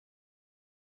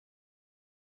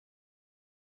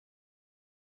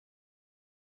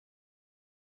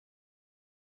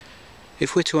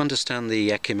If we're to understand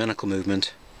the ecumenical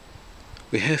movement,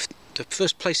 we have to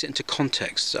first place it into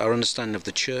context, our understanding of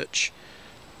the church,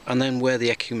 and then where the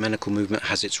ecumenical movement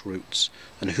has its roots,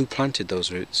 and who planted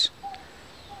those roots.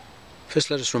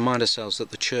 First, let us remind ourselves that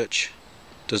the church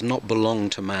does not belong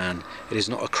to man. It is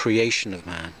not a creation of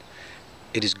man.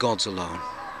 It is God's alone.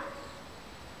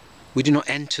 We do not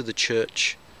enter the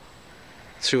church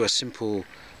through a simple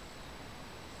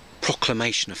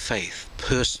proclamation of faith,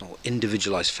 personal,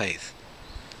 individualized faith.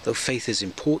 Though faith is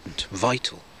important,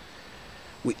 vital,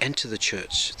 we enter the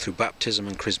church through baptism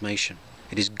and chrismation.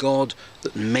 It is God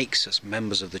that makes us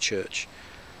members of the church.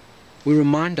 We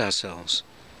remind ourselves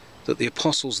that the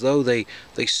apostles, though they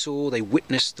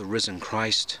witnessed the risen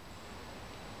Christ,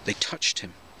 they touched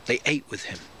him, they ate with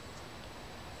him.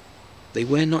 They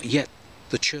were not yet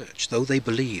the church, though they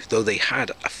believed, though they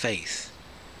had a faith.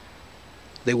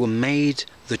 They were made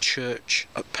the church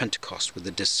at Pentecost with the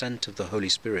descent of the Holy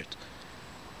Spirit.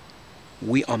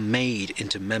 We are made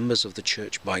into members of the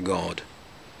church by God.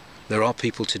 There are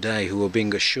people today who are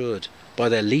being assured by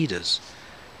their leaders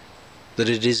that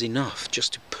it is enough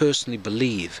just to personally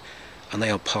believe and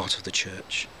they are part of the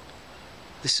church.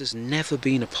 This has never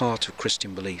been a part of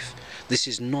Christian belief. This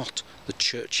is not the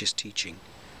church's teaching.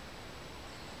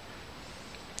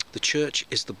 The church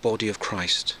is the body of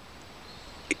Christ.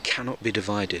 It cannot be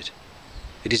divided.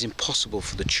 It is impossible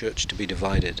for the church to be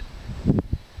divided.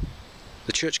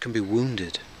 The church can be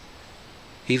wounded.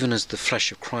 Even as the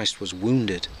flesh of Christ was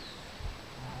wounded,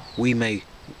 we may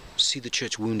see the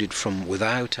church wounded from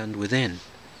without and within,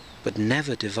 but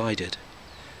never divided.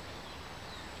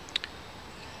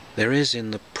 There is in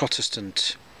the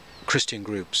Protestant Christian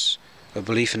groups a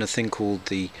belief in a thing called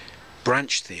the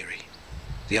branch theory,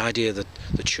 the idea that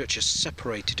the church is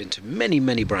separated into many,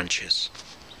 many branches.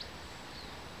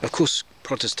 Of course,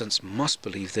 Protestants must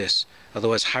believe this,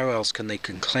 otherwise how else can they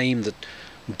claim that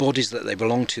bodies that they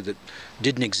belong to that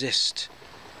didn't exist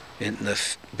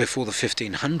before the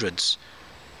 1500s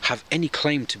have any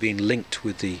claim to being linked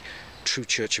with the true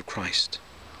Church of Christ,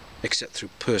 except through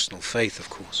personal faith, of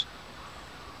course.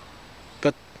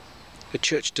 But the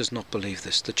church does not believe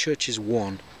this. The church is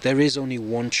one. There is only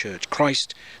one church.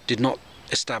 Christ did not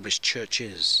establish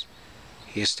churches.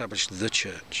 He established the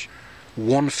church.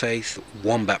 One faith,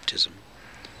 one baptism.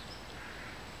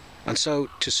 And so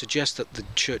to suggest that the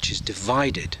church is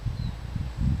divided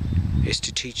is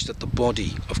to teach that the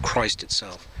body of Christ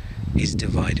itself is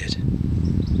divided.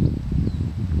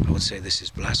 I would say this is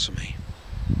blasphemy.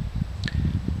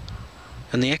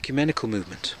 And the ecumenical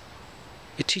movement,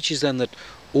 it teaches then that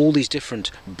all these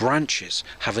different branches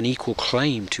have an equal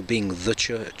claim to being the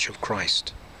church of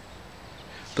Christ.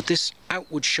 But this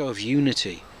outward show of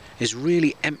unity is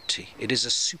really empty. It is a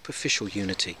superficial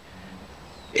unity.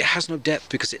 It has no depth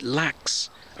because it lacks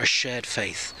a shared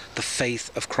faith, the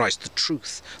faith of Christ, the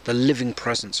truth, the living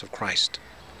presence of Christ.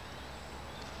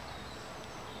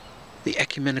 The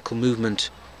ecumenical movement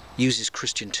uses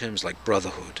Christian terms like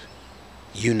brotherhood,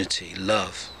 unity,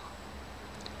 love.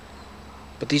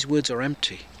 But these words are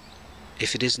empty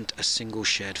if it isn't a single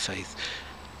shared faith.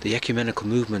 The ecumenical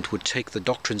movement would take the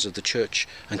doctrines of the church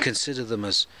and consider them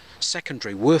as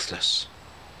secondary, worthless.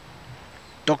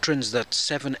 Doctrines that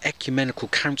 7 ecumenical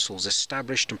councils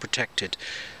established and protected,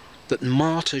 that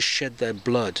martyrs shed their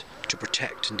blood to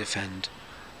protect and defend.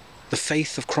 The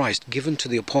faith of Christ given to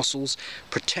the apostles,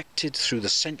 protected through the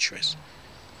centuries,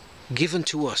 given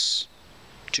to us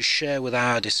to share with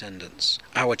our descendants,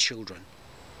 our children.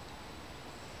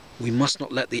 We must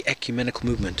not let the ecumenical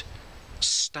movement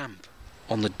stamp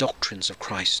on the doctrines of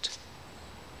Christ.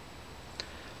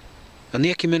 And the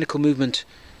ecumenical movement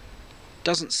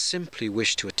doesn't simply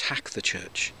wish to attack the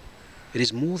church. It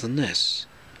is more than this.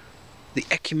 The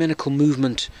ecumenical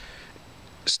movement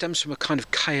stems from a kind of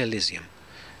Kaelism,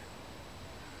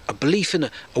 a belief in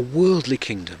a worldly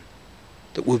kingdom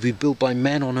that will be built by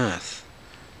men on earth,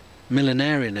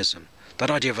 millenarianism,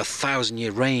 that idea of a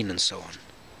 1,000-year reign and so on.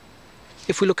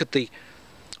 If we look at the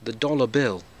dollar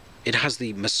bill, it has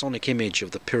the Masonic image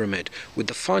of the pyramid with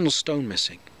the final stone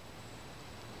missing.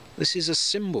 This is a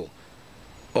symbol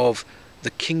of the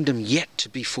kingdom yet to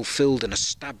be fulfilled and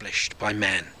established by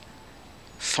men,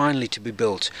 finally to be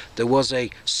built. There was a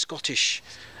Scottish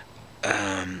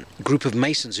group of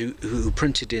Masons who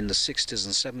printed in the 60s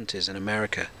and 70s in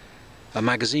America a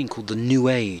magazine called The New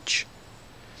Age.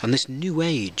 And this New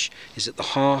Age is at the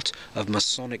heart of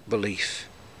Masonic belief,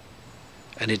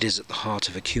 and it is at the heart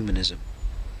of ecumenism.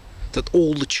 That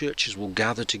all the churches will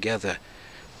gather together,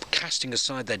 casting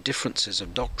aside their differences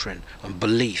of doctrine and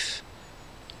belief.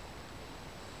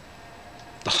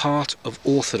 The heart of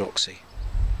orthodoxy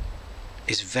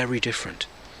is very different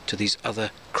to these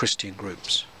other Christian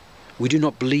groups. We do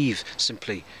not believe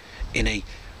simply in a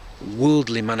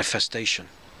worldly manifestation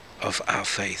of our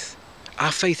faith.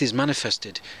 Our faith is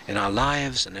manifested in our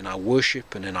lives and in our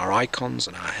worship and in our icons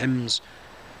and our hymns.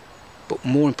 But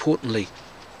more importantly,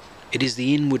 it is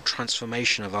the inward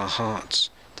transformation of our hearts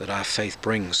that our faith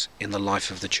brings in the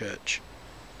life of the church.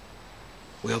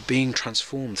 We are being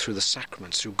transformed through the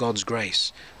sacraments, through God's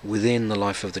grace within the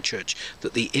life of the church,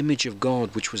 that the image of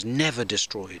God, which was never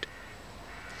destroyed,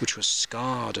 which was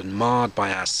scarred and marred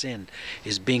by our sin,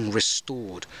 is being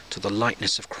restored to the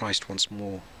likeness of Christ once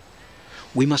more.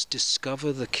 We must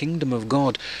discover the kingdom of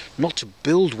God, not to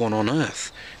build one on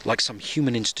earth like some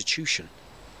human institution.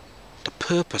 The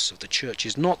purpose of the church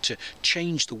is not to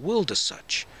change the world as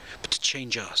such, but to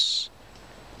change us,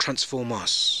 transform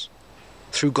us,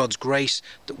 through God's grace,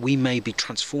 that we may be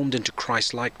transformed into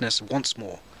Christ's likeness once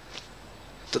more,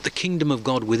 that the kingdom of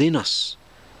God within us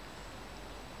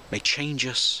may change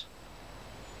us,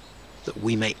 that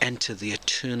we may enter the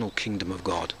eternal kingdom of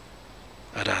God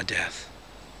at our death.